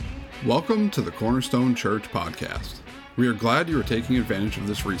Welcome to the Cornerstone Church podcast. We are glad you are taking advantage of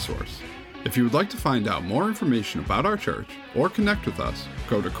this resource. If you would like to find out more information about our church or connect with us,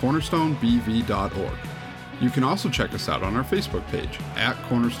 go to cornerstonebv.org. You can also check us out on our Facebook page at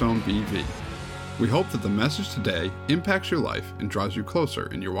CornerstoneBV. We hope that the message today impacts your life and draws you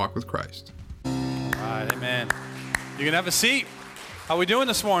closer in your walk with Christ. All right, amen. You can have a seat. How are we doing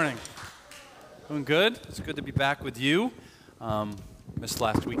this morning? Doing good? It's good to be back with you. Missed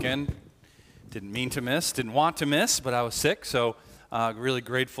last weekend. Didn't mean to miss, didn't want to miss, but I was sick, so really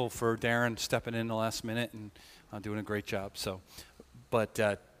grateful for Darren stepping in the last minute and doing a great job. But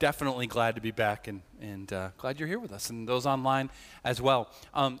definitely glad to be back and glad you're here with us and those online as well.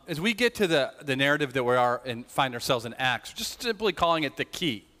 As we get to the narrative that we are and find ourselves in Acts, just simply calling it the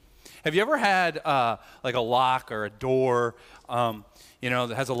key. Have you ever had like a lock or a door,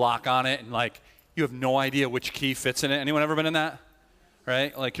 that has a lock on it and like you have no idea which key fits in it? Anyone ever been in that?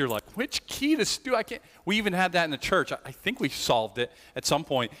 Right? Like you're like, which key to do? I can't. We even had that in the church. I think we solved it at some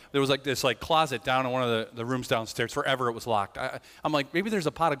point. There was like this like closet down in one of the rooms downstairs. Forever it was locked. I'm like, maybe there's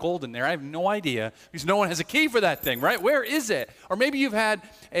a pot of gold in there. I have no idea because no one has a key for that thing, right? Where is it? Or maybe you've had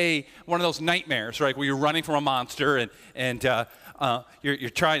one of those nightmares, right, where you're running from a monster and you're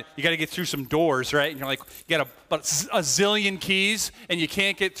trying. You got to get through some doors, right? And you're like, you got a zillion keys and you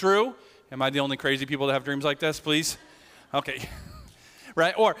can't get through. Am I the only crazy people that have dreams like this? Please, okay.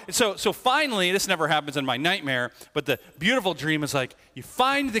 Right? Or so finally, this never happens in my nightmare, but the beautiful dream is like, you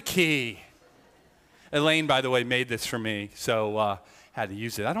find the key. Elaine, by the way, made this for me, so had to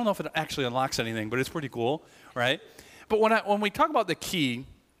use it. I don't know if it actually unlocks anything, but it's pretty cool, right? But when we talk about the key,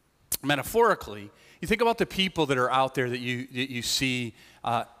 metaphorically, you think about the people that are out there that you see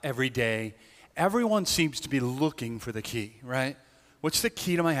every day. Everyone seems to be looking for the key, right? What's the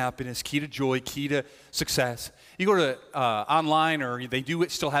key to my happiness, key to joy, key to success? You go to online, or they do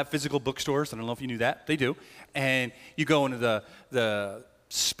still have physical bookstores. I don't know if you knew that. They do. And you go into the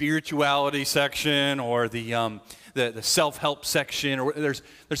spirituality section or the self-help section. Or there's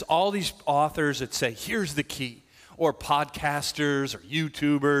all these authors that say, here's the key. Or podcasters or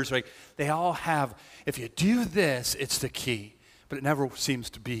YouTubers. Right? They all have, if you do this, it's the key. But it never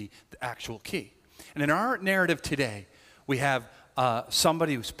seems to be the actual key. And in our narrative today, we have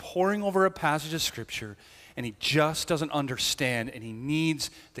somebody who's poring over a passage of Scripture, and he just doesn't understand, and he needs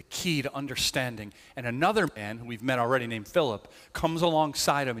the key to understanding. And another man, who we've met already, named Philip, comes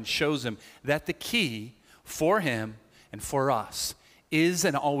alongside him and shows him that the key for him and for us is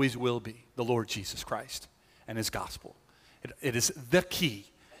and always will be the Lord Jesus Christ and his gospel. It is the key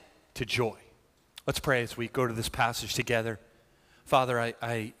to joy. Let's pray as we go to this passage together. Father,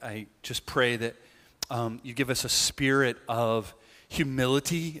 I just pray that you give us a spirit of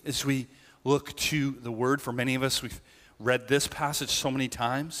humility as we look to the word. For many of us, we've read this passage so many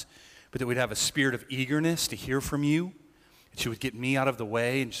times, but that we'd have a spirit of eagerness to hear from you, that you would get me out of the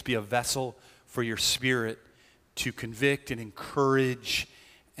way and just be a vessel for your spirit to convict and encourage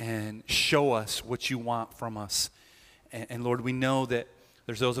and show us what you want from us. And Lord, we know that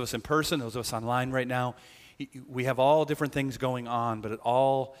there's those of us in person, those of us online right now. We have all different things going on, but it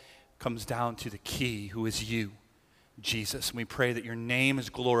all comes down to the key, who is you, Jesus. And we pray that your name is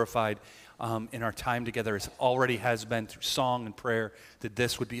glorified in our time together, as already has been through song and prayer, that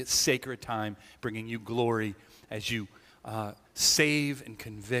this would be a sacred time, bringing you glory as you save and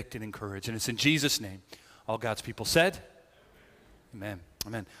convict and encourage. And it's in Jesus' name. All God's people said, amen.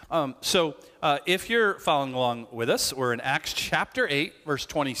 Amen. So if you're following along with us, we're in Acts chapter 8, verse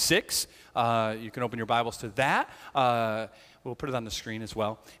 26. You can open your Bibles to that. We'll put it on the screen as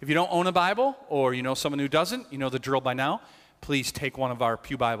well. If you don't own a Bible, or you know someone who doesn't, you know the drill by now, please take one of our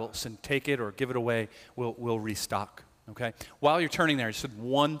pew Bibles and take it or give it away. We'll restock, okay? While you're turning there, just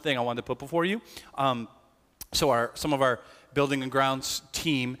one thing I wanted to put before you. So some of our building and grounds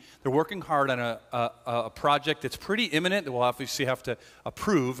team, they're working hard on a project that's pretty imminent that we'll obviously have to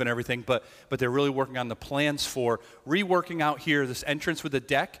approve and everything, but they're really working on the plans for reworking out here this entrance with a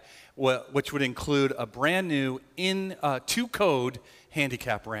deck, which would include a brand new two-code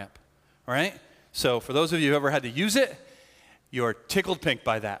handicap ramp, all right? So for those of you who ever had to use it, you're tickled pink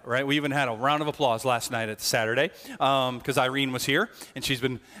by that, right? We even had a round of applause last night at Saturday because Irene was here, and she's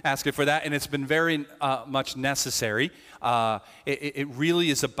been asking for that, and it's been very much necessary. It really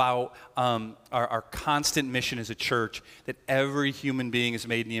is about our constant mission as a church that every human being is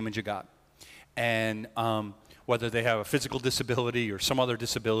made in the image of God. And whether they have a physical disability or some other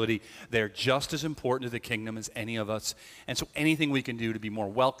disability, they're just as important to the kingdom as any of us. And so anything we can do to be more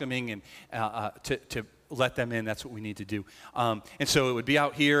welcoming and to let them in, that's what we need to do. And so it would be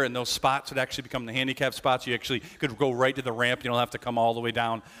out here, and those spots would actually become the handicap spots. You actually could go right to the ramp. You don't have to come all the way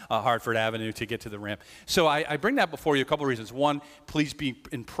down Hartford Avenue to get to the ramp. So I bring that before you a couple of reasons. One, please be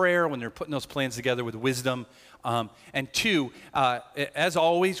in prayer when they're putting those plans together with wisdom. And two, as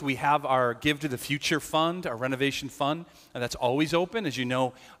always, we have our Give to the Future fund, our renovation fund, and that's always open. As you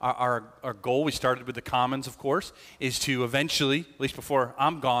know, our goal, we started with the Commons, of course, is to eventually, at least before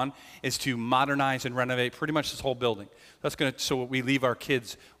I'm gone, is to modernize and renovate pretty much this whole building. So we leave our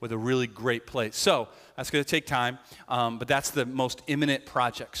kids with a really great place. So that's going to take time, but that's the most imminent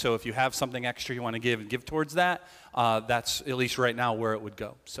project. So if you have something extra you want to give towards that, that's at least right now where it would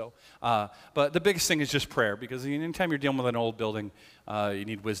go. So, but the biggest thing is just prayer, because anytime you're dealing with an old building, you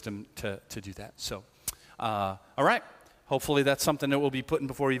need wisdom to do that. So, all right. Hopefully that's something that we'll be putting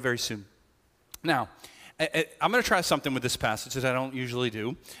before you very soon. Now, I'm going to try something with this passage that I don't usually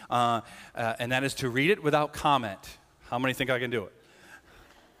do, and that is to read it without comment. How many think I can do it?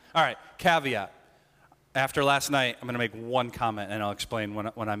 All right, caveat. After last night, I'm going to make one comment, and I'll explain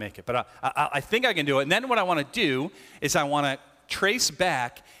when I make it. But I think I can do it. And then what I want to do is I want to trace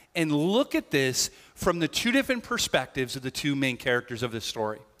back and look at this from the two different perspectives of the two main characters of this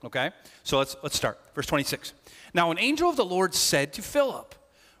story, okay? So let's start. Verse 26. Now an angel of the Lord said to Philip,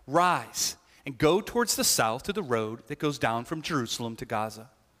 "Rise and go towards the south to the road that goes down from Jerusalem to Gaza.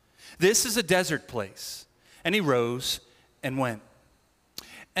 This is a desert place." And he rose and went.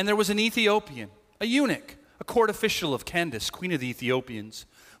 And there was an Ethiopian, a eunuch, a court official of Candace, queen of the Ethiopians,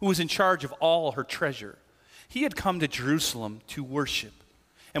 who was in charge of all her treasure. He had come to Jerusalem to worship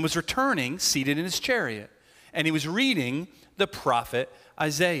and was returning seated in his chariot. And he was reading the prophet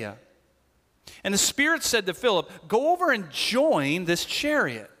Isaiah. And the Spirit said to Philip, "Go over and join this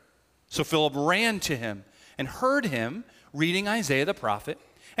chariot." So Philip ran to him and heard him reading Isaiah the prophet.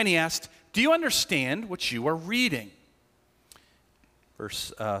 And he asked, "Do you understand what you are reading?"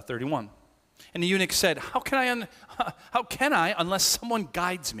 Verse 31. And the eunuch said, How can I unless someone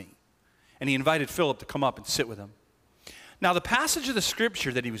guides me? And he invited Philip to come up and sit with him. Now the passage of the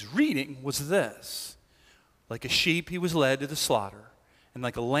scripture that he was reading was this: "Like a sheep he was led to the slaughter, and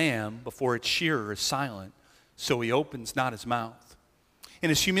like a lamb before its shearer is silent, so he opens not his mouth. In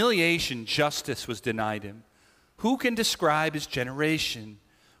his humiliation justice was denied him. Who can describe his generation?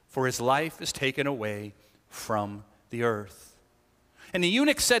 For his life is taken away from the earth." And the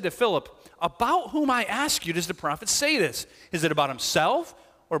eunuch said to Philip, "About whom, I ask you, does the prophet say this? Is it about himself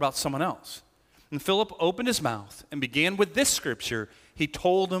or about someone else?" And Philip opened his mouth and began with this scripture. He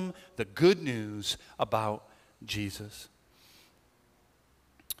told him the good news about Jesus.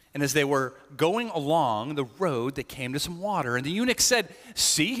 And as they were going along the road, they came to some water. And the eunuch said,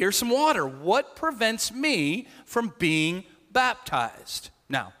 "See, here's some water. What prevents me from being baptized?"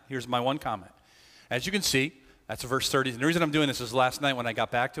 Now, here's my one comment. As you can see, that's verse 30. And the reason I'm doing this is last night when I got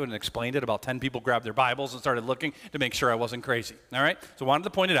back to it and explained it, about 10 people grabbed their Bibles and started looking to make sure I wasn't crazy. All right? So I wanted to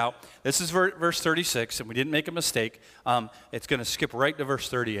point it out. This is verse 36, and we didn't make a mistake. It's going to skip right to verse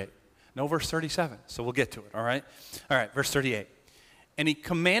 38. No, verse 37. So we'll get to it, all right? All right, verse 38. And he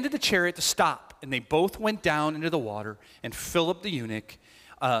commanded the chariot to stop, and they both went down into the water, and Philip the eunuch,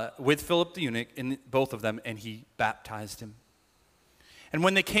 and both of them, and he baptized him. And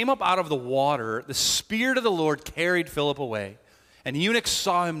when they came up out of the water, the Spirit of the Lord carried Philip away, and the eunuch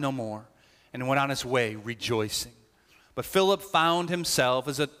saw him no more, and went on his way rejoicing. But Philip found himself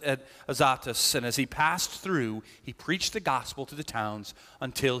at Azotus, and as he passed through, he preached the gospel to the towns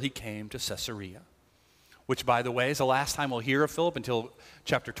until he came to Caesarea. Which, by the way, is the last time we'll hear of Philip until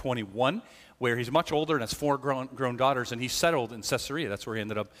chapter 21, where he's much older and has 4 grown daughters, and he's settled in Caesarea. That's where he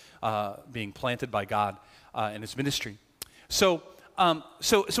ended up being planted by God in his ministry. So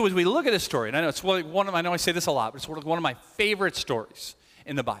as we look at this story, and I know it's I know I say this a lot, but it's one of my favorite stories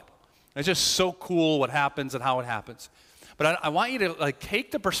in the Bible. It's just so cool what happens and how it happens. But I want you to take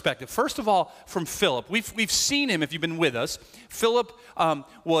the perspective, first of all, from Philip. We've seen him, if you've been with us. Philip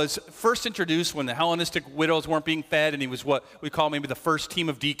was first introduced when the Hellenistic widows weren't being fed, and he was what we call maybe the first team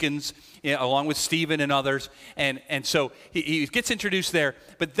of deacons, along with Stephen and others. And so he gets introduced there.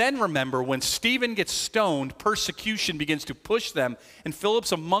 But then remember, when Stephen gets stoned, persecution begins to push them, and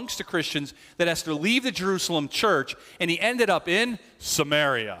Philip's amongst the Christians that has to leave the Jerusalem church, and he ended up in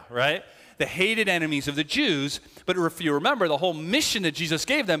Samaria, right? The hated enemies of the Jews. But if you remember, the whole mission that Jesus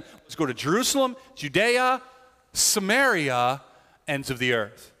gave them was go to Jerusalem, Judea, Samaria, ends of the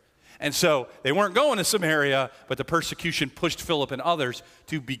earth. And so they weren't going to Samaria, but the persecution pushed Philip and others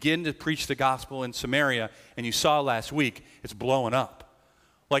to begin to preach the gospel in Samaria. And you saw last week, it's blowing up.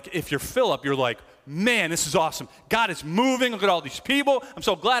 Like if you're Philip, you're like, man, this is awesome. God is moving. Look at all these people. I'm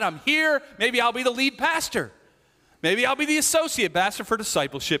so glad I'm here. Maybe I'll be the lead pastor. Maybe I'll be the associate pastor for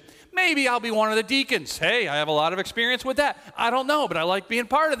discipleship. Maybe I'll be one of the deacons. Hey, I have a lot of experience with that. I don't know, but I like being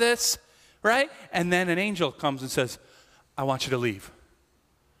part of this, right? And then an angel comes and says, I want you to leave.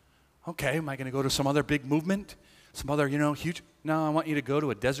 Okay, am I going to go to some other big movement? Some other, huge? No, I want you to go to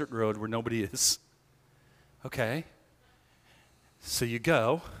a desert road where nobody is. Okay. So you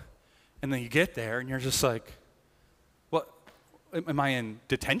go, and then you get there, and you're just like, what? Am I in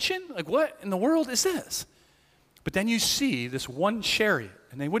detention? Like, what in the world is this? But then you see this one chariot,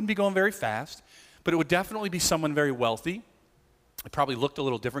 and they wouldn't be going very fast, but it would definitely be someone very wealthy. It probably looked a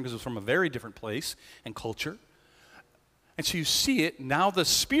little different because it was from a very different place and culture. And so you see it, now the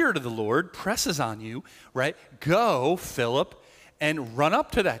Spirit of the Lord presses on you, right? Go, Philip, and run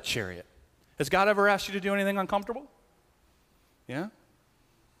up to that chariot. Has God ever asked you to do anything uncomfortable? Yeah?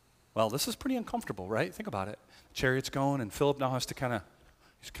 Well, this is pretty uncomfortable, right? Think about it. The chariot's going, and Philip now has to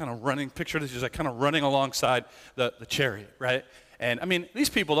he's kind of running, picture this, he's like kind of running alongside the chariot, right? And I mean, these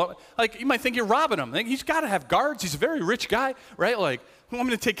people don't, like, you might think you're robbing him. He's got to have guards. He's a very rich guy, right? Like, who want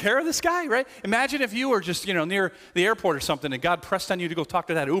me to take care of this guy, right? Imagine if you were just, near the airport or something and God pressed on you to go talk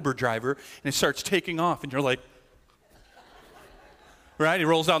to that Uber driver and he starts taking off and you're like, right? He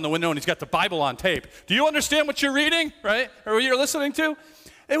rolls down the window and he's got the Bible on tape. Do you understand what you're reading, right? Or what you're listening to?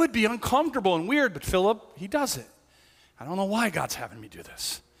 It would be uncomfortable and weird, but Philip, he does it. I don't know why God's having me do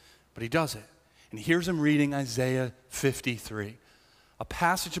this, but he does it. And he hears him reading Isaiah 53, a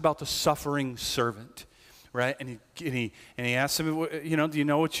passage about the suffering servant, right? And he asks him, do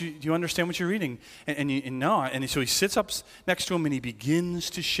you understand what you're reading? So he sits up next to him and he begins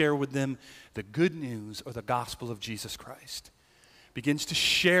to share with them the good news or the gospel of Jesus Christ. Begins to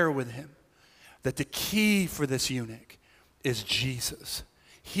share with him that the key for this eunuch is Jesus.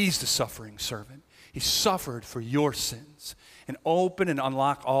 He's the suffering servant. He suffered for your sins and open and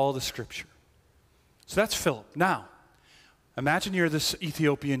unlock all the scripture. So that's Philip. Now, imagine you're this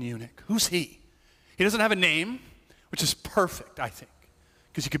Ethiopian eunuch. Who's he? He doesn't have a name, which is perfect, I think,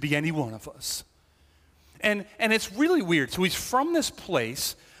 because he could be any one of us. And it's really weird. So he's from this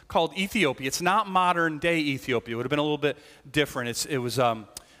place called Ethiopia. It's not modern day Ethiopia. It would have been a little bit different. It was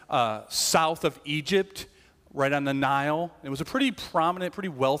south of Egypt, right on the Nile. It was a pretty prominent, pretty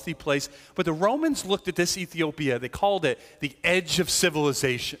wealthy place. But the Romans looked at this Ethiopia, they called it the edge of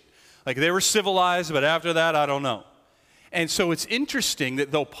civilization. Like they were civilized, but after that, I don't know. And so it's interesting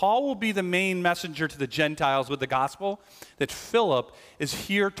that though Paul will be the main messenger to the Gentiles with the gospel, that Philip is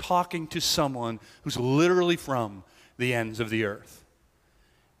here talking to someone who's literally from the ends of the earth.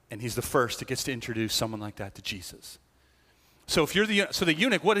 And he's the first that gets to introduce someone like that to Jesus. So if you're the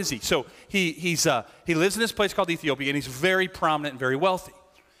eunuch, what is he? So he lives in this place called Ethiopia, and he's very prominent and very wealthy.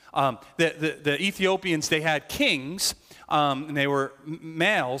 The Ethiopians, they had kings, and they were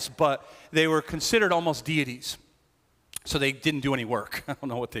males, but they were considered almost deities. So they didn't do any work. I don't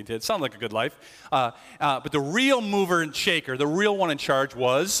know what they did. Sounded like a good life. But the real mover and shaker, the real one in charge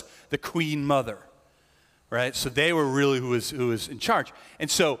was the queen mother. Right? So they were really who was in charge. And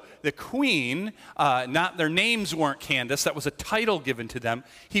so the queen, their names weren't Candace. That was a title given to them.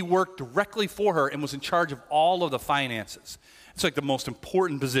 He worked directly for her and was in charge of all of the finances. It's like the most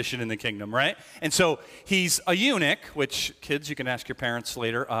important position in the kingdom, right? And so he's a eunuch, which, kids, you can ask your parents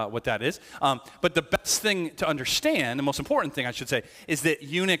later what that is. But the best thing to understand, the most important thing I should say, is that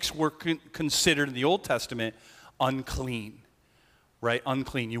eunuchs were considered in the Old Testament unclean, right?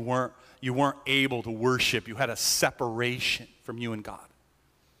 Unclean. You weren't able to worship. You had a separation from you and God.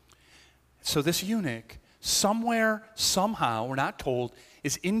 So this eunuch, somewhere, somehow, we're not told,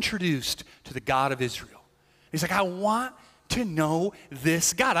 is introduced to the God of Israel. He's like, I want to know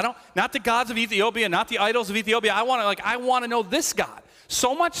this God. Not the gods of Ethiopia, not the idols of Ethiopia. I want to know this God.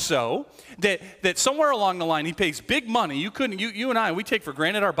 So much so that somewhere along the line he pays big money. You and I, we take for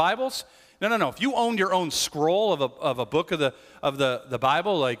granted our Bibles. No. If you owned your own scroll of a book of the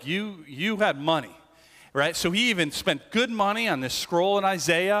Bible, like you had money, right? So he even spent good money on this scroll in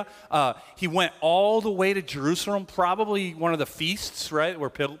Isaiah. He went all the way to Jerusalem, probably one of the feasts, right,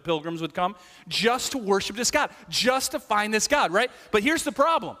 where pilgrims would come, just to worship this God, just to find this God, right? But here's the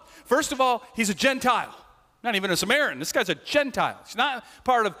problem. First of all, he's a Gentile, not even a Samaritan. This guy's a Gentile. He's not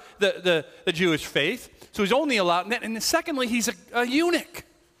part of the Jewish faith, so he's only allowed. And secondly, he's a eunuch.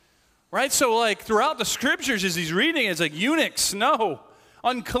 Right? So like throughout the scriptures as he's reading, it's like eunuchs, no,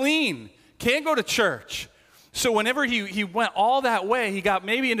 unclean, can't go to church. So whenever he went all that way, he got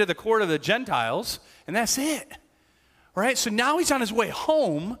maybe into the court of the Gentiles, and that's it. Right? So now he's on his way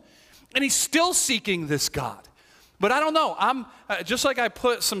home, and he's still seeking this God. But I don't know. I'm just like I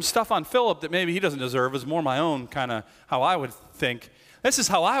put some stuff on Philip that maybe he doesn't deserve, is more my own kind of how I would think. This is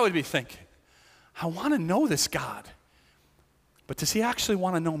how I would be thinking. I want to know this God, but does he actually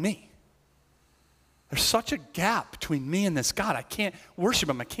want to know me? There's such a gap between me and this God. I can't worship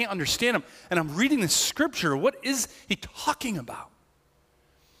him. I can't understand him. And I'm reading this scripture. What is he talking about?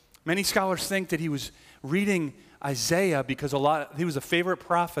 Many scholars think that he was reading Isaiah because he was a favorite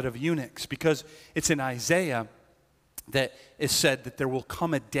prophet of eunuchs, because it's in Isaiah that is said that there will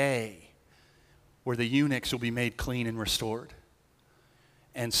come a day where the eunuchs will be made clean and restored.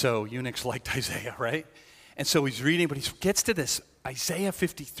 And so eunuchs liked Isaiah, right? And so he's reading, but he gets to this Isaiah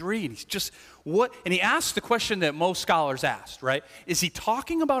 53, and he's just, what? And he asks the question that most scholars asked, right? Is he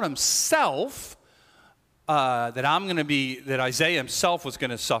talking about himself, that Isaiah himself was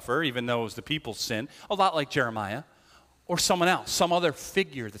going to suffer, even though it was the people's sin, a lot like Jeremiah, or someone else, some other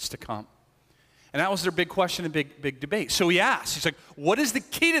figure that's to come? And that was their big question and big debate. So he asked, he's like, what is the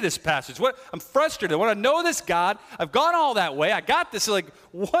key to this passage? I'm frustrated. I want to know this God. I've gone all that way. I got this. Like,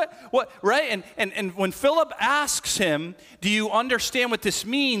 what, right? And when Philip asks him, do you understand what this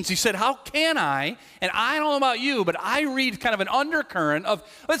means? He said, how can I? And I don't know about you, but I read kind of an undercurrent of,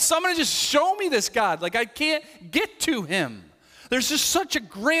 let someone just show me this God. Like, I can't get to him. There's just such a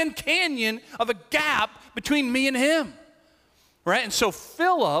Grand Canyon of a gap between me and him, right? And so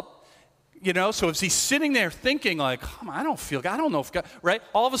Philip, so as he's sitting there thinking like, I don't know if God, right?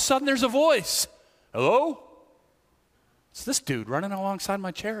 All of a sudden there's a voice. Hello? It's this dude running alongside my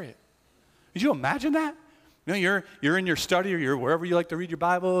chariot. Could you imagine that? You're in your study, or you're wherever you like to read your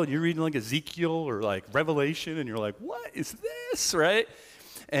Bible, and you're reading like Ezekiel or like Revelation, and you're like, what is this, right?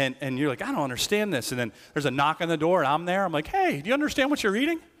 And you're like, I don't understand this. And then there's a knock on the door, and I'm there. I'm like, hey, do you understand what you're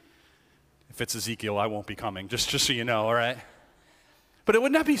reading? If it's Ezekiel, I won't be coming, just so you know, all right? But it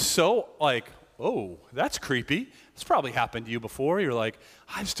would not be so like, oh, that's creepy. It's probably happened to you before. You're like,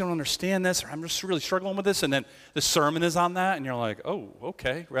 I just don't understand this, or I'm just really struggling with this. And then the sermon is on that, and you're like, oh,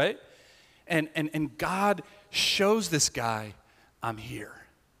 okay, right? And God shows this guy, I'm here.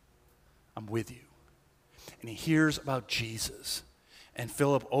 I'm with you. And he hears about Jesus. And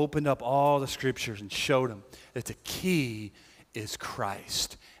Philip opened up all the scriptures and showed him that the key is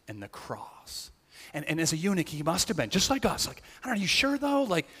Christ and the cross. And as a eunuch, he must have been, just like us, like, are you sure though?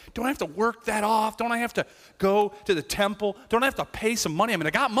 Like, don't I have to work that off? Don't I have to go to the temple? Don't I have to pay some money? I mean,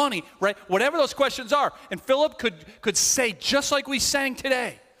 I got money, right? Whatever those questions are. And Philip could say, just like we sang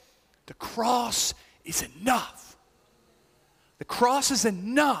today, the cross is enough. The cross is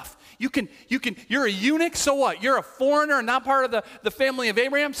enough. You're a eunuch, so what? You're a foreigner and not part of the family of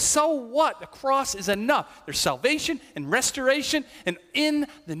Abraham, so what? The cross is enough. There's salvation and restoration, and in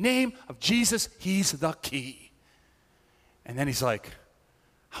the name of Jesus, he's the key. And then he's like,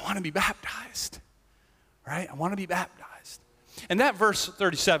 I want to be baptized, right? I want to be baptized. And that verse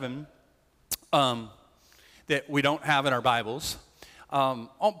 37 that we don't have in our Bibles,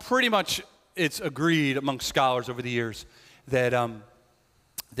 pretty much it's agreed among scholars over the years that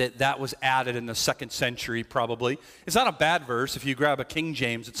that was added in the 2nd century probably. It's not a bad verse if you grab a King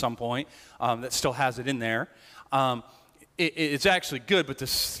James at some point that still has it in there. It's actually good, but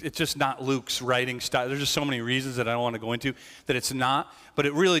it's just not Luke's writing style. There's just so many reasons that I don't want to go into that it's not. But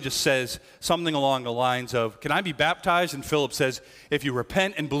it really just says something along the lines of, can I be baptized? And Philip says, if you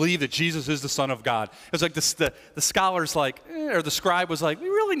repent and believe that Jesus is the Son of God. It's like the scholar's like, or the scribe was like, we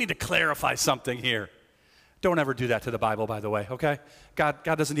really need to clarify something here. Don't ever do that to the Bible, by the way, okay? God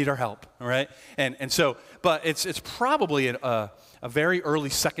doesn't need our help, all right? And so, but it's probably a very early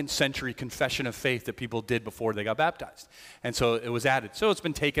 2nd century confession of faith that people did before they got baptized. And so it was added. So it's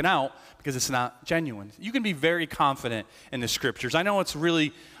been taken out because it's not genuine. You can be very confident in the scriptures. I know it's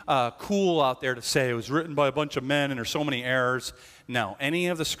really cool out there to say it was written by a bunch of men and there's so many errors. No, any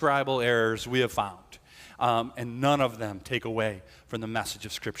of the scribal errors we have found. And none of them take away from the message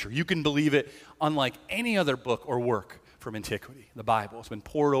of Scripture. You can believe it unlike any other book or work from antiquity. The Bible has been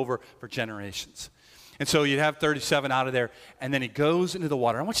poured over for generations. And so you'd have 37 out of there, and then he goes into the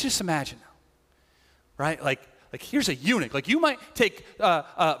water. I want you to just imagine now, right? Like here's a eunuch. Like you might take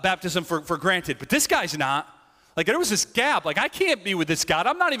baptism for granted, but this guy's not. Like there was this gap. Like I can't be with this God.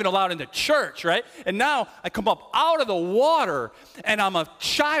 I'm not even allowed into church, right? And now I come up out of the water, and I'm a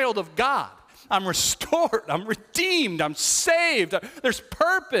child of God. I'm restored, I'm redeemed, I'm saved, there's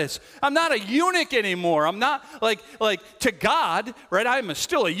purpose. I'm not a eunuch anymore. I'm not like to God, right? I'm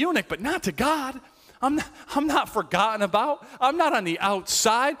still a eunuch, but not to God. I'm not forgotten about. I'm not on the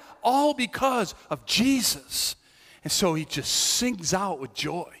outside, all because of Jesus. And so he just sings out with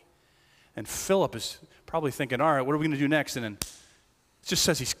joy. And Philip is probably thinking, all right, what are we going to do next? And then it just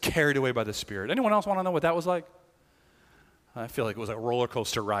says he's carried away by the Spirit. Anyone else want to know what that was like? I feel like it was a roller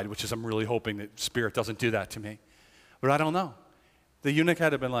coaster ride, which is I'm really hoping that Spirit doesn't do that to me. But I don't know. The eunuch had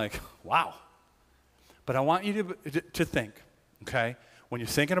to have been like, wow. But I want you to think, okay, when you're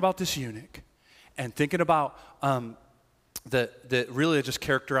thinking about this eunuch and thinking about that really just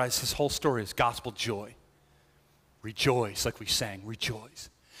characterized his whole story as gospel joy. Rejoice, like we sang, rejoice.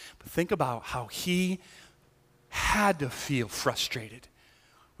 But think about how he had to feel frustrated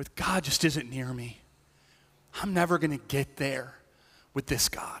with God just isn't near me. I'm never going to get there with this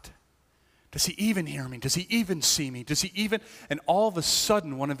God. Does he even hear me? Does he even see me? Does he even? And all of a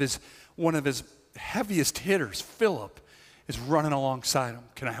sudden, one of his heaviest hitters, Philip, is running alongside him.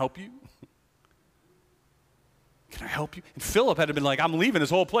 Can I help you? Can I help you? And Philip had been like, I'm leaving this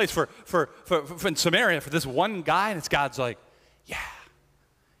whole place for in Samaria for this one guy. And it's God's like, yeah,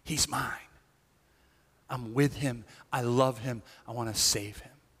 he's mine. I'm with him. I love him. I want to save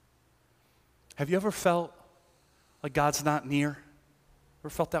him. Have you ever felt like God's not near? Ever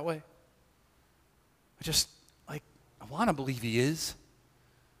felt that way? I want to believe he is.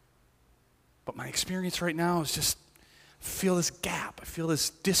 But my experience right now is just, I feel this gap. I feel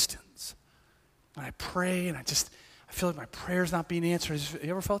this distance. And I pray, and I feel like my prayer's not being answered. Have you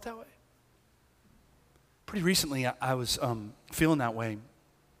ever felt that way? Pretty recently, I was feeling that way.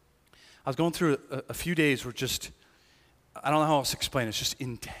 I was going through a few days where I don't know how else to explain it. It's just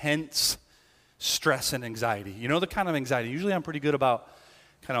intense stress and anxiety. You know the kind of anxiety. Usually I'm pretty good about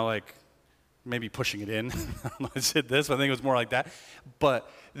kind of like maybe pushing it in. I said this, but I think it was more like that. But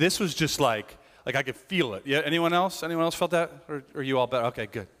this was just like I could feel it. Yeah. Anyone else? Anyone else felt that? Or are you all better? Okay,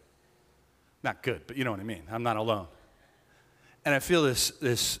 good. Not good, but you know what I mean. I'm not alone. And I feel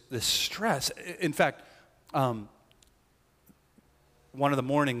this stress. In fact, one of the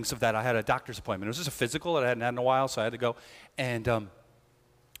mornings of that, I had a doctor's appointment. It was just a physical that I hadn't had in a while, so I had to go. And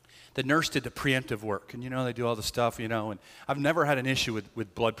the nurse did the preemptive work. And, they do all the stuff, and I've never had an issue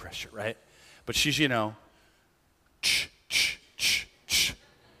with blood pressure, right? But she's, and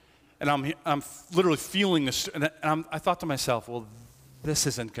I'm literally feeling this. And I thought to myself, well, this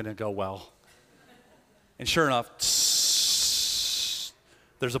isn't going to go well. And sure enough,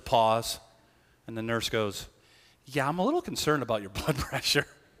 there's a pause. And the nurse goes, yeah, I'm a little concerned about your blood pressure.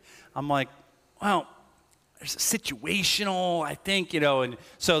 I'm like, well, there's a situational, I think, and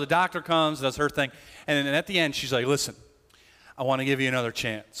so the doctor comes, does her thing, and then at the end, she's like, listen, I want to give you another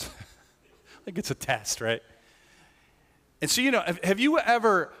chance. Like it's a test, right? And so, have you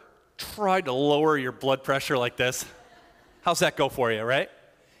ever tried to lower your blood pressure like this? How's that go for you, right?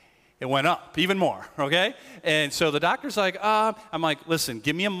 It went up even more, okay? And so the doctor's like, I'm like, listen,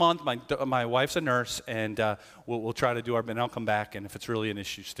 give me a month. My wife's a nurse, and we'll try to do our best, and I'll come back, and if it's really an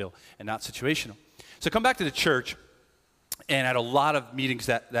issue still and not situational. So I come back to the church, and I had a lot of meetings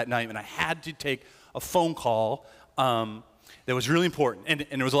that night, and I had to take a phone call that was really important. And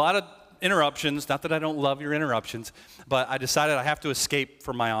there was a lot of interruptions, not that I don't love your interruptions, but I decided I have to escape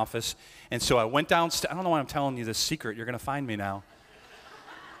from my office. And so I went downstairs. I don't know why I'm telling you this secret. You're going to find me now.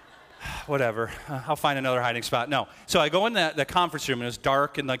 Whatever. I'll find another hiding spot. No. So I go in the conference room, and it's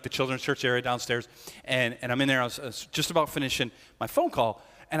dark in like the children's church area downstairs. And I'm in there. I was just about finishing my phone call.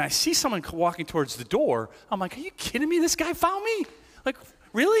 And I see someone walking towards the door. I'm like, are you kidding me? This guy found me? Like,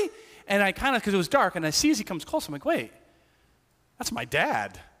 really? And I kind of, because it was dark, and I see as he comes close, I'm like, wait, that's my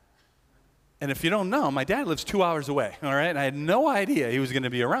dad. And if you don't know, my dad lives 2 hours away, all right? And I had no idea he was going to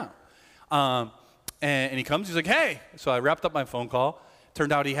be around. And he comes, he's like, hey. So I wrapped up my phone call.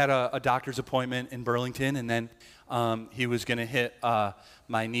 Turned out he had a doctor's appointment in Burlington, and then he was going to hit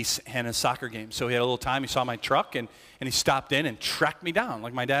my niece Hannah's soccer game. So he had a little time. He saw my truck, and he stopped in and tracked me down,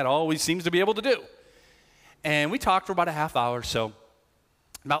 like my dad always seems to be able to do. And we talked for about a half hour, so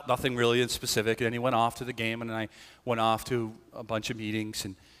about nothing really in specific. And then he went off to the game, and then I went off to a bunch of meetings.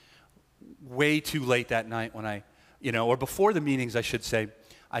 And way too late that night when or before the meetings, I should say,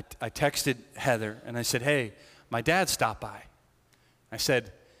 I texted Heather, and I said, hey, my dad stopped by. I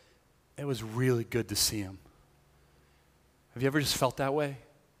said, it was really good to see him. Have you ever just felt that way?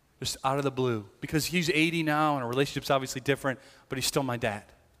 Just out of the blue. Because he's 80 now, and our relationship's obviously different, but he's still my dad.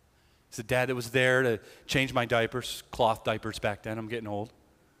 He's the dad that was there to change my diapers, cloth diapers back then. I'm getting old.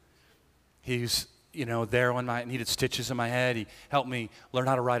 He's, there when I needed stitches in my head. He helped me learn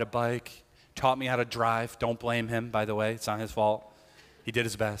how to ride a bike, taught me how to drive. Don't blame him, by the way. It's not his fault. He did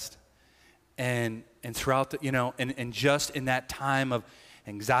his best. And throughout and just in that time of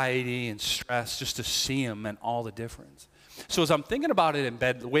anxiety and stress, just to see him meant all the difference. So as I'm thinking about it in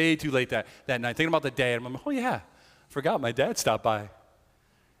bed way too late that night, thinking about the day, and I'm like, oh yeah, forgot my dad stopped by.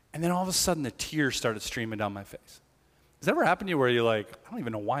 And then all of a sudden the tears started streaming down my face. Has that ever happened to you where you're like, I don't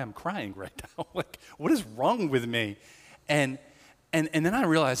even know why I'm crying right now? Like, what is wrong with me? And then I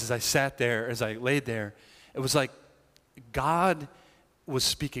realized as I sat there, as I laid there, it was like God was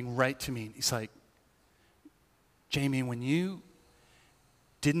speaking right to me. He's like, Jamie, when you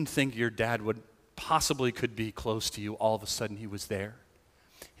didn't think your dad would possibly could be close to you, all of a sudden he was there.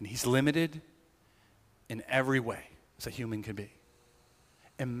 And he's limited in every way as a human can be.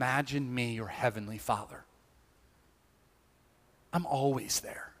 Imagine me, your heavenly Father. I'm always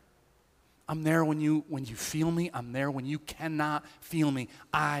there. I'm there when you feel me. I'm there when you cannot feel me.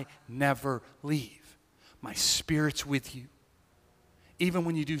 I never leave. My Spirit's with you. Even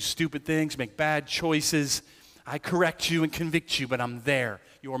when you do stupid things, make bad choices, I correct you and convict you, but I'm there.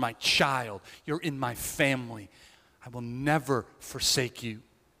 You are my child. You're in my family. I will never forsake you. And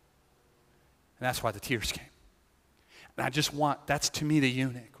that's why the tears came. And I just that's to me the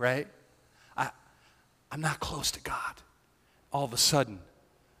eunuch, right? I'm not close to God. All of a sudden,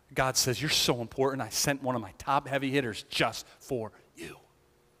 God says, you're so important, I sent one of my top heavy hitters just for you.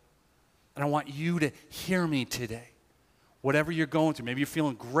 And I want you to hear me today. Whatever you're going through, maybe you're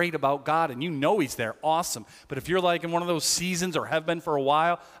feeling great about God and you know He's there, awesome. But if you're like in one of those seasons or have been for a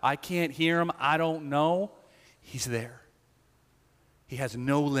while, I can't hear Him, I don't know, He's there. He has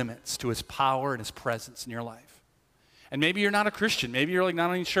no limits to His power and His presence in your life. And maybe you're not a Christian. Maybe you're like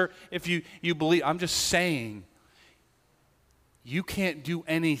not even sure if you believe. I'm just saying, you can't do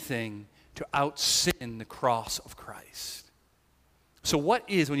anything to out-sin the cross of Christ. So when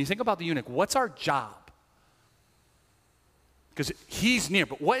you think about the eunuch, what's our job? Because he's near,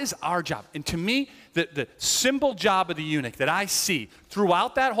 but what is our job? And to me, the simple job of the eunuch that I see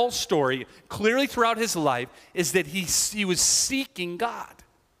throughout that whole story, clearly throughout his life, is that he was seeking God.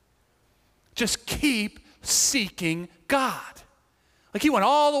 Just keep seeking God. Like he went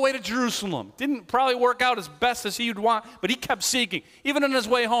all the way to Jerusalem. Didn't probably work out as best as he'd want, but he kept seeking. Even on his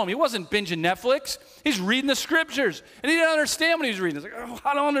way home, he wasn't binging Netflix. He's reading the scriptures. And he didn't understand what he was reading. He's like, oh,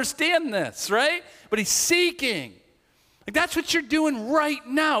 I don't understand this, right? But he's seeking. Like that's what you're doing right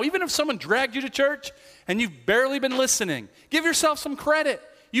now. Even if someone dragged you to church and you've barely been listening, give yourself some credit.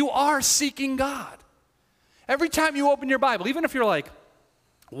 You are seeking God. Every time you open your Bible, even if you're like,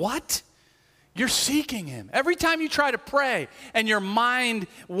 what? You're seeking Him. Every time you try to pray and your mind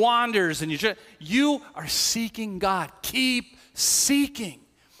wanders and you are seeking God. Keep seeking.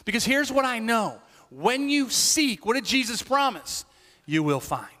 Because here's what I know. When you seek, what did Jesus promise? You will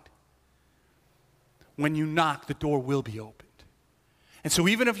find. When you knock, the door will be opened. And so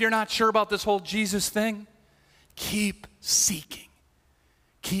even if you're not sure about this whole Jesus thing, keep seeking.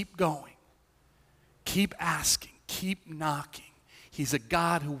 Keep going. Keep asking. Keep knocking. He's a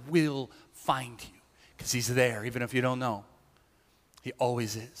God who will find you because He's there, even if you don't know. He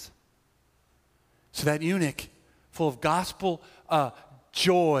always is. So that eunuch, full of gospel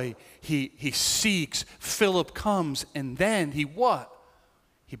joy, he seeks. Philip comes, and then he what?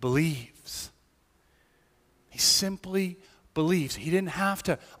 He believes. He simply believes. He didn't have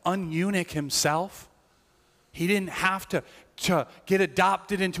to un-eunuch himself. He didn't have to get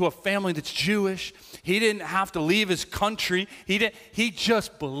adopted into a family that's Jewish. He didn't have to leave his country. He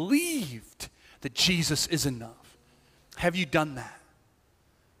just believed that Jesus is enough. Have you done that?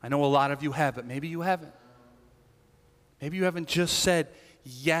 I know a lot of you have, but maybe you haven't. Maybe you haven't just said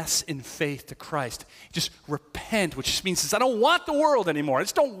yes in faith to Christ. Just repent, which just means I don't want the world anymore. I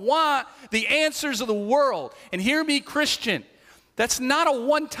just don't want the answers of the world. And hear me, Christian, that's not a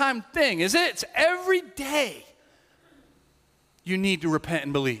one-time thing, is it? It's every day you need to repent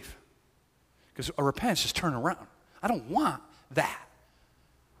and believe. Because a repentance is turn around. I don't want that.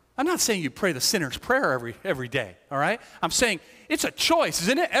 I'm not saying you pray the sinner's prayer every day, all right? I'm saying it's a choice,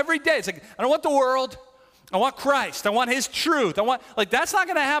 isn't it? Every day. It's like, I don't want the world. I want Christ. I want His truth. That's not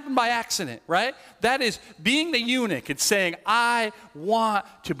going to happen by accident, right? That is being the eunuch. It's saying, I want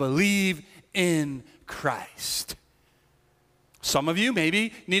to believe in Christ. Some of you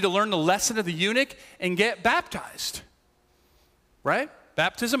maybe need to learn the lesson of the eunuch and get baptized, right?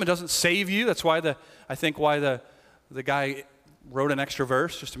 Baptism, it doesn't save you. That's why the guy wrote an extra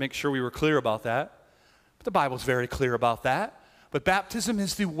verse just to make sure we were clear about that. But the Bible's very clear about that. But baptism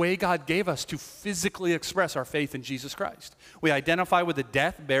is the way God gave us to physically express our faith in Jesus Christ. We identify with the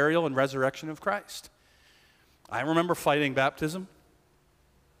death, burial, and resurrection of Christ. I remember fighting baptism.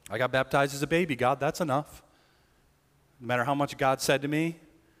 I got baptized as a baby. God, that's enough. No matter how much God said to me,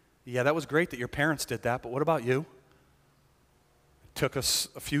 yeah, that was great that your parents did that, but what about you? It took us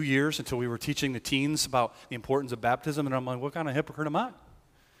a few years until we were teaching the teens about the importance of baptism, and I'm like, what kind of hypocrite am I?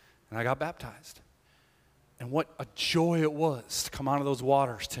 And I got baptized. And what a joy it was to come out of those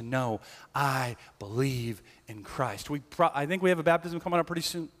waters to know I believe in Christ. I think we have a baptism coming up pretty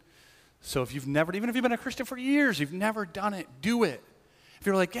soon. So if you've never, even if you've been a Christian for years, you've never done it, do it. If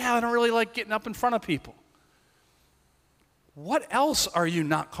you're like, yeah, I don't really like getting up in front of people. What else are you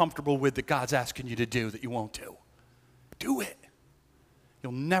not comfortable with that God's asking you to do that you won't do? Do it.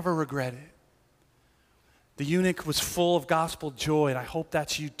 You'll never regret it. The eunuch was full of gospel joy, and I hope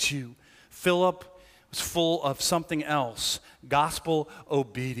that's you too. Philip was full of something else, gospel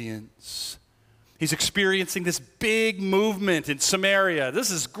obedience. He's experiencing this big movement in Samaria. This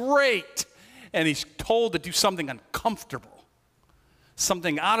is great. And he's told to do something uncomfortable,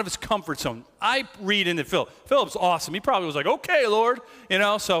 something out of his comfort zone. I read into Philip. Philip's awesome. He probably was like, okay, Lord.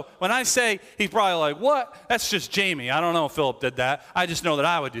 So when I say, he's probably like, what? That's just Jamie. I don't know if Philip did that. I just know that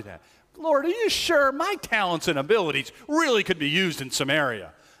I would do that. Lord, are you sure my talents and abilities really could be used in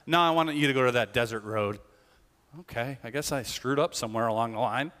Samaria? No, I want you to go to that desert road. Okay, I guess I screwed up somewhere along the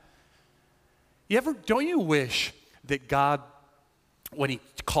line. Don't you wish that God, when he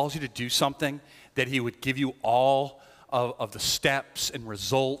calls you to do something, that he would give you all of the steps and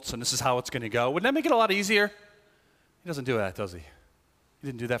results, and this is how it's going to go? Wouldn't that make it a lot easier? He doesn't do that, does he? He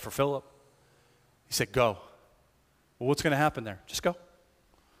didn't do that for Philip. He said, go. Well, what's going to happen there? Just go.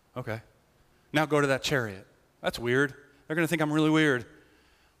 Okay. Now go to that chariot. That's weird. They're going to think I'm really weird.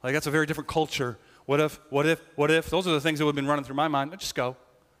 Like, that's a very different culture. What if? Those are the things that would have been running through my mind. Just go.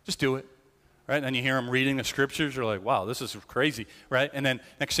 Just do it. Right? And then you hear them reading the scriptures. You're like, wow, this is crazy. Right? And then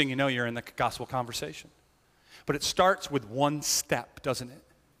next thing you know, you're in the gospel conversation. But it starts with one step, doesn't it?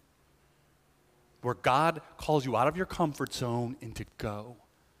 Where God calls you out of your comfort zone and to go.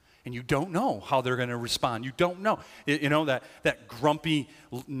 And you don't know how they're going to respond. You don't know. That grumpy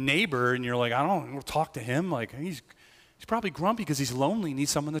neighbor, and you're like, I don't know, talk to him. Like, he's probably grumpy because he's lonely,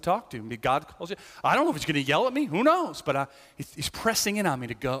 needs someone to talk to. Maybe God calls you. I don't know if he's going to yell at me. Who knows? But he's pressing in on me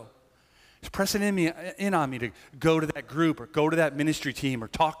to go. He's pressing in on me to go to that group or go to that ministry team or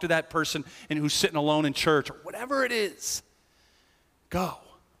talk to that person who's sitting alone in church or whatever it is. Go.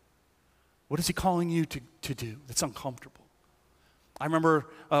 What is he calling you to do that's uncomfortable? I remember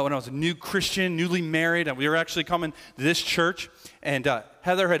when I was a new Christian, newly married, and we were actually coming to this church, and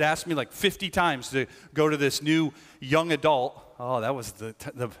Heather had asked me like 50 times to go to this new young adult, that was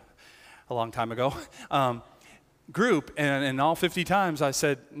a long time ago, group, and all 50 times I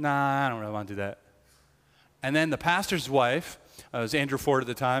said, nah, I don't really want to do that. And then the pastor's wife, it was Andrew Ford at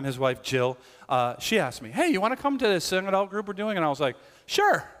the time, his wife Jill, she asked me, hey, you want to come to this young adult group we're doing? And I was like,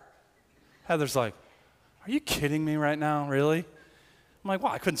 sure. Heather's like, are you kidding me right now, really? I'm like,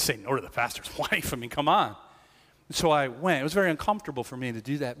 well, I couldn't say no to the pastor's wife. I mean, come on. So I went. It was very uncomfortable for me to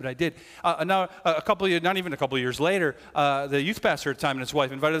do that, but I did. Now, not even a couple of years later, the youth pastor at the time and his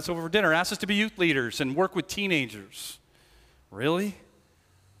wife invited us over for dinner, asked us to be youth leaders and work with teenagers. Really?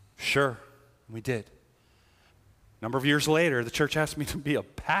 Sure. We did. A number of years later, the church asked me to be a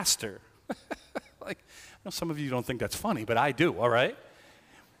pastor. Like, I know some of you don't think that's funny, but I do, all right?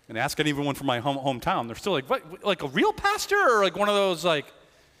 And ask anyone from my hometown. They're still like, what, like a real pastor or like one of those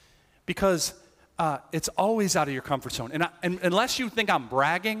because it's always out of your comfort zone. And unless you think I'm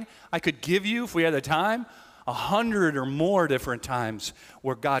bragging, I could give you, if we had the time, 100 or more different times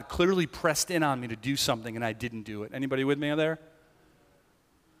where God clearly pressed in on me to do something and I didn't do it. Anybody with me there?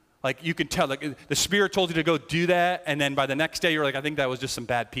 Like you can tell, like the Spirit told you to go do that, and then by the next day you're like, I think that was just some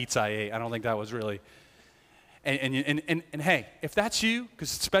bad pizza I ate. I don't think that was really. And hey, if that's you,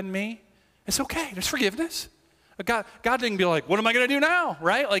 because it's been me, it's okay. There's forgiveness. God didn't be like, what am I going to do now,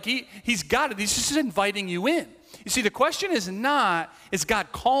 right? Like he's got it. He's just inviting you in. You see, the question is not, is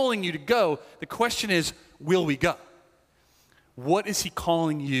God calling you to go? The question is, will we go? What is he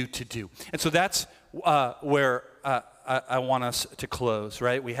calling you to do? And so that's where I want us to close,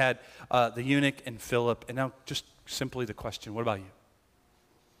 right? We had the eunuch and Philip, and now just simply the question, what about you?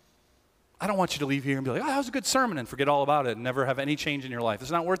 I don't want you to leave here and be like, oh, that was a good sermon, and forget all about it and never have any change in your life.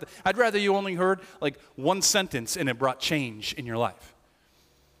 It's not worth it. I'd rather you only heard like one sentence and it brought change in your life.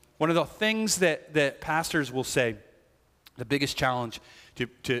 One of the things that pastors will say, the biggest challenge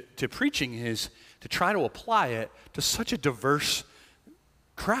to preaching is to try to apply it to such a diverse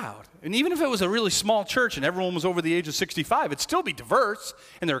crowd. And even if it was a really small church and everyone was over the age of 65, it'd still be diverse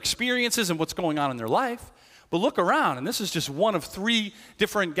in their experiences and what's going on in their life. But look around, and this is just one of 3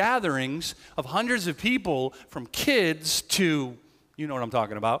 different gatherings of hundreds of people, from kids to, you know what I'm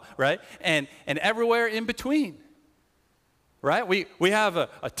talking about, right? And everywhere in between, right? We have a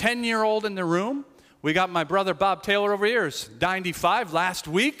 10-year-old in the room. We got my brother Bob Taylor over here, who's 95 last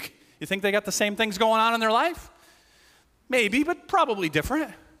week. You think they got the same things going on in their life? Maybe, but probably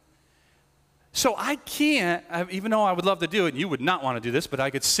different. So I can't, even though I would love to do it, and you would not want to do this, but I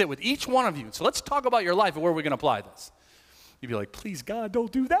could sit with each one of you. So let's talk about your life and where we're going to apply this. You'd be like, please, God,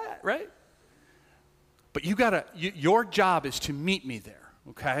 don't do that, right? But your job is to meet me there,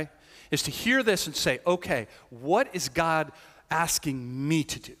 okay? Is to hear this and say, okay, what is God asking me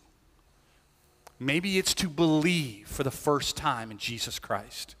to do? Maybe it's to believe for the first time in Jesus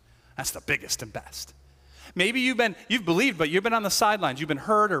Christ. That's the biggest and best. Maybe you've believed, but you've been on the sidelines. You've been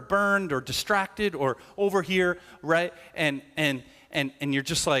hurt or burned or distracted or over here, right? And you're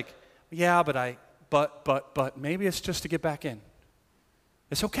just like, yeah, but maybe it's just to get back in.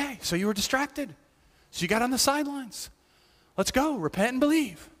 It's okay. So you were distracted. So you got on the sidelines. Let's go. Repent and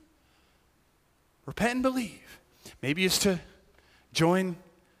believe. Repent and believe. Maybe it's to join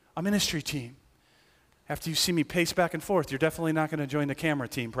a ministry team. After you see me pace back and forth, you're definitely not going to join the camera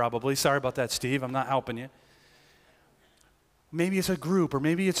team probably. Sorry about that, Steve. I'm not helping you. Maybe it's a group, or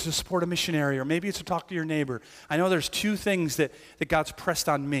maybe it's to support a missionary, or maybe it's to talk to your neighbor. I know there's two things that God's pressed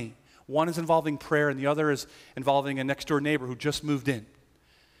on me. One is involving prayer, and the other is involving a next-door neighbor who just moved in.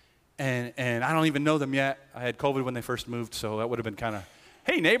 And I don't even know them yet. I had COVID when they first moved, so that would have been kind of,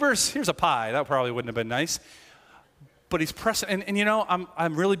 hey, neighbors, here's a pie. That probably wouldn't have been nice. But he's pressing, and you know,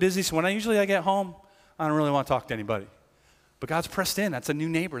 I'm really busy, so when I get home, I don't really want to talk to anybody. But God's pressed in. That's a new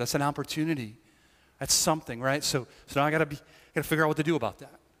neighbor. That's an opportunity. That's something, right? So now I got to figure out what to do about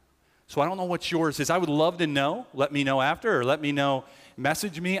that. So I don't know what yours is. I would love to know. Let me know after, or let me know.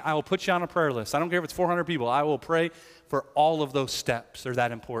 Message me. I will put you on a prayer list. I don't care if it's 400 people. I will pray for all of those steps. They're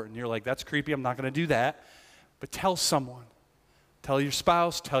that important. You're like, that's creepy. I'm not going to do that. But tell someone. Tell your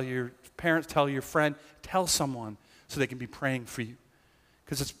spouse. Tell your parents. Tell your friend. Tell someone so they can be praying for you.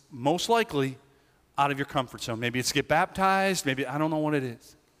 Because it's most likely out of your comfort zone. Maybe it's to get baptized. Maybe, I don't know what it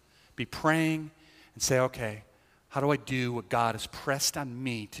is. Be praying and say, okay, how do I do what God has pressed on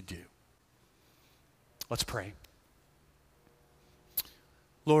me to do? Let's pray.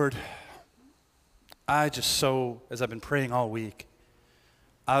 Lord, as I've been praying all week,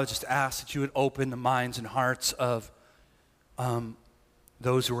 I would just ask that you would open the minds and hearts of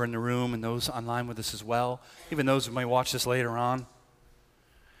those who are in the room and those online with us as well, even those who might watch this later on.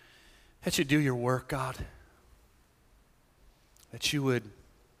 That you do your work, God. That you would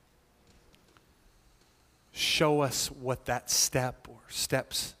show us what that step or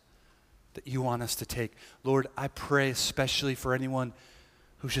steps that you want us to take. Lord, I pray especially for anyone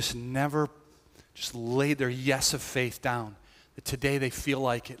who's just never just laid their yes of faith down, that today they feel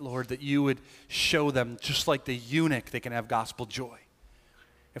like it, Lord, that you would show them, just like the eunuch, they can have gospel joy.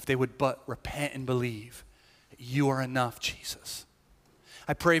 If they would but repent and believe that you are enough, Jesus.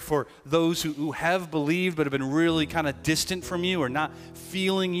 I pray for those who have believed but have been really kind of distant from you or not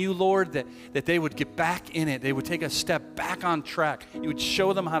feeling you, Lord, that they would get back in it. They would take a step back on track. You would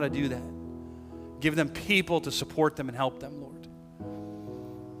show them how to do that. Give them people to support them and help them, Lord.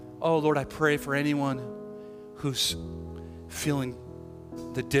 Oh, Lord, I pray for anyone who's feeling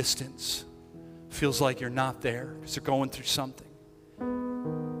the distance, feels like you're not there because they're going through something.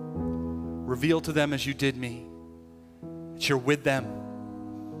 Reveal to them as you did me that you're with them.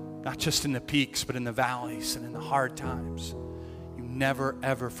 Not just in the peaks, but in the valleys and in the hard times. You never,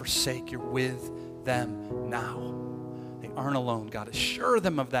 ever forsake. You're with them now. They aren't alone, God. Assure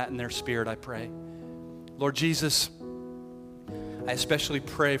them of that in their spirit, I pray. Lord Jesus, I especially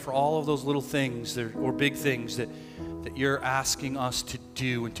pray for all of those little things or big things that you're asking us to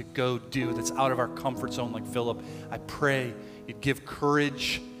do and to go do that's out of our comfort zone like Philip. I pray you'd give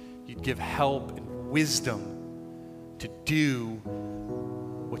courage, you'd give help and wisdom to do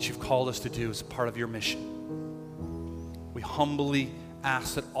what you've called us to do as a part of your mission. We humbly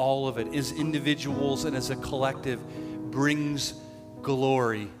ask that all of it, as individuals and as a collective, brings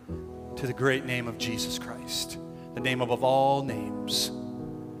glory to the great name of Jesus Christ, the name above all names.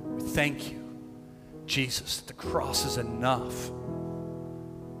 We thank you, Jesus, that the cross is enough.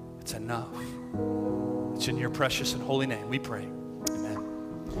 It's enough. It's in your precious and holy name we pray.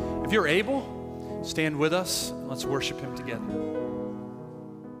 Amen. If you're able, stand with us and let's worship him together.